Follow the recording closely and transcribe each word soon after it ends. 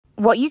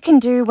What you can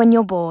do when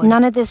you're bored.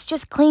 None of this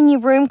just clean your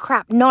room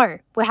crap. No,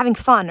 we're having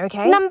fun,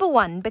 okay? Number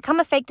 1, become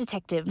a fake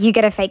detective. You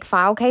get a fake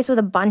file case with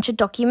a bunch of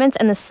documents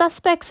and the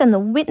suspects and the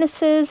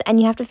witnesses, and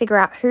you have to figure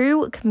out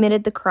who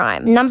committed the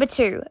crime. Number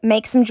 2,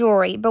 make some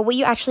jewelry. But what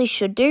you actually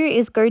should do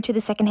is go to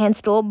the secondhand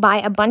store, buy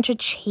a bunch of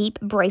cheap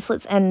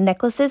bracelets and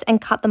necklaces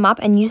and cut them up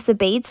and use the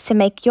beads to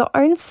make your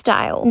own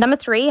style. Number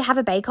 3, have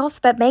a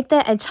bake-off, but make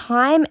there a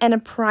time and a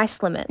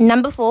price limit.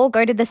 Number 4,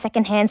 go to the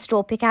secondhand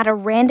store, pick out a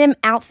random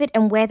outfit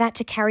and wear that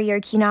to karaoke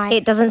night.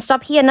 It doesn't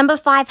stop here. Number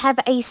 5, have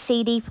a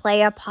CD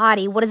player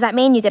party. What does that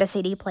mean? You get a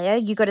CD player,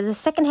 you go to the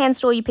secondhand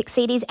store, you pick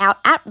CDs out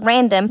at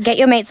random, get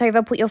your mates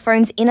over, put your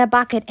phones in a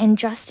bucket and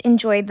just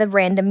enjoy the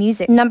random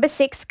music. Number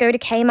 6, go to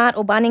Kmart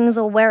or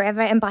Bunnings or wherever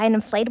and buy an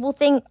inflatable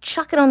thing,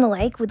 chuck it on the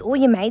lake with all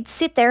your mates,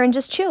 sit there and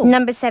just chill.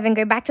 Number 7,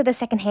 go back to the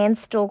secondhand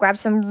store, grab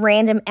some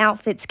random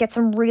outfits, get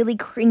some really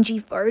cringy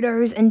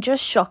photos and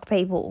just shock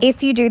people.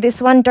 If you do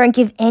this one, don't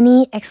give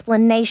any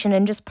explanation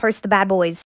and just post the bad boys.